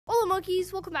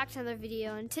monkeys, welcome back to another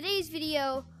video. In today's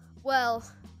video, well,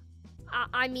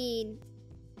 I mean,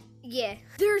 yeah,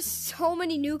 there's so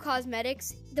many new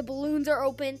cosmetics. The balloons are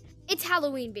open. It's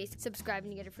Halloween based. Subscribe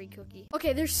and you get a free cookie.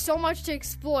 Okay, there's so much to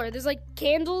explore. There's like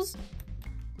candles.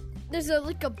 There's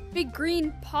like a big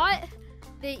green pot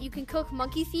that you can cook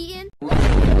monkey feet in.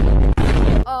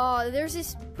 There's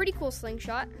this pretty cool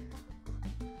slingshot.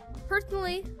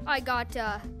 Personally, I got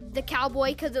the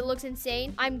cowboy because it looks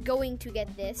insane. I'm going to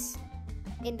get this,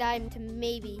 and I'm to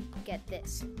maybe get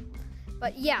this.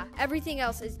 But yeah, everything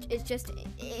else is just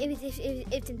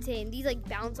it's insane. These like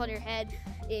bounce on your head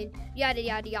and yada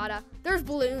yada yada. There's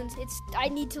balloons. I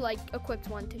need to like equip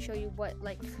one to show you what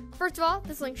like. First of all,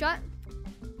 the slingshot,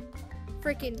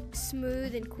 freaking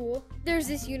smooth and cool. There's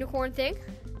this unicorn thing.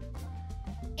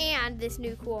 And this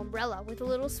new cool umbrella with a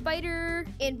little spider.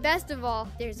 And best of all,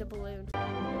 there's a balloon.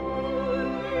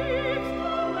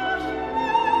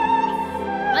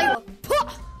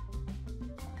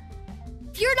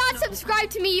 If you're not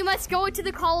subscribed to me, you must go into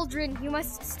the cauldron. You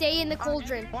must stay in the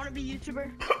cauldron. Want to be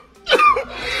YouTuber?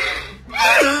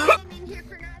 I'm in here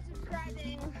for not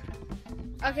subscribing.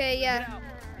 Okay, yeah.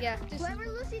 Yeah. Whoever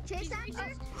Lucy Chase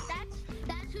after,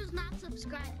 that's who's not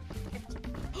subscribed.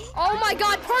 Oh my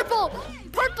God, purple!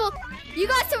 Purple! You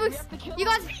got some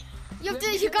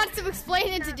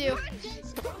explaining to do. Yo,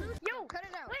 cut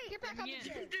it out. Wait, get back on the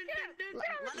chair.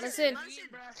 Listen,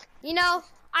 you know,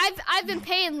 I've been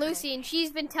paying Lucy and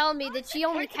she's been telling me that she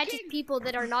only catches people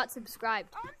that are not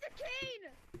subscribed.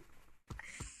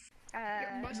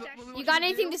 You got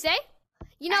anything to say?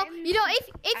 You know,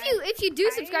 if you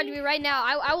do subscribe to me right now,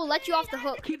 I will let you off the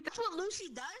hook. That's what Lucy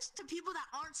does to people that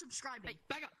aren't subscribed. Hey,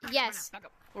 back up. Yes. Back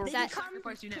up. They That- become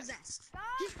possessed.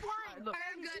 He's blind. Look.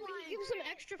 I'm good. Give him some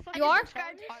extra fun. You are?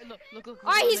 Look. All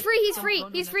right, he's free. He's free.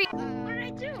 He's free. What did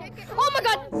I do? Oh my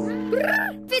God!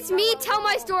 If it's me, tell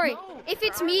my story. If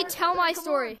it's me, tell my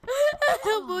story.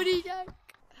 Booty jack.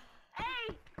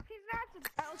 Hey, he's not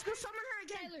subscribed. Let's go summon her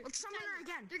again. Let's summon her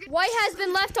again. White has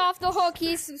been left off the hook.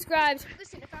 He's subscribed.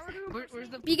 Listen, if I were to Where's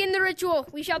the... Begin the ritual.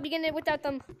 We shall begin it without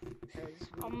them.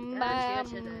 Run!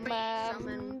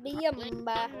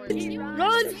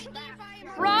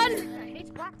 Run! It's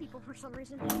black people for some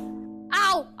reason.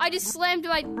 Ow! I just slammed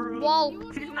my wall.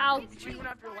 Ow. She went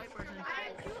after a white person.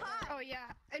 Oh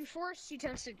yeah, and Forrest, she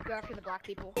tends to go after the black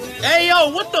people. Hey yo,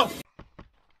 what the?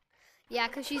 Yeah,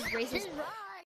 cause she's racist.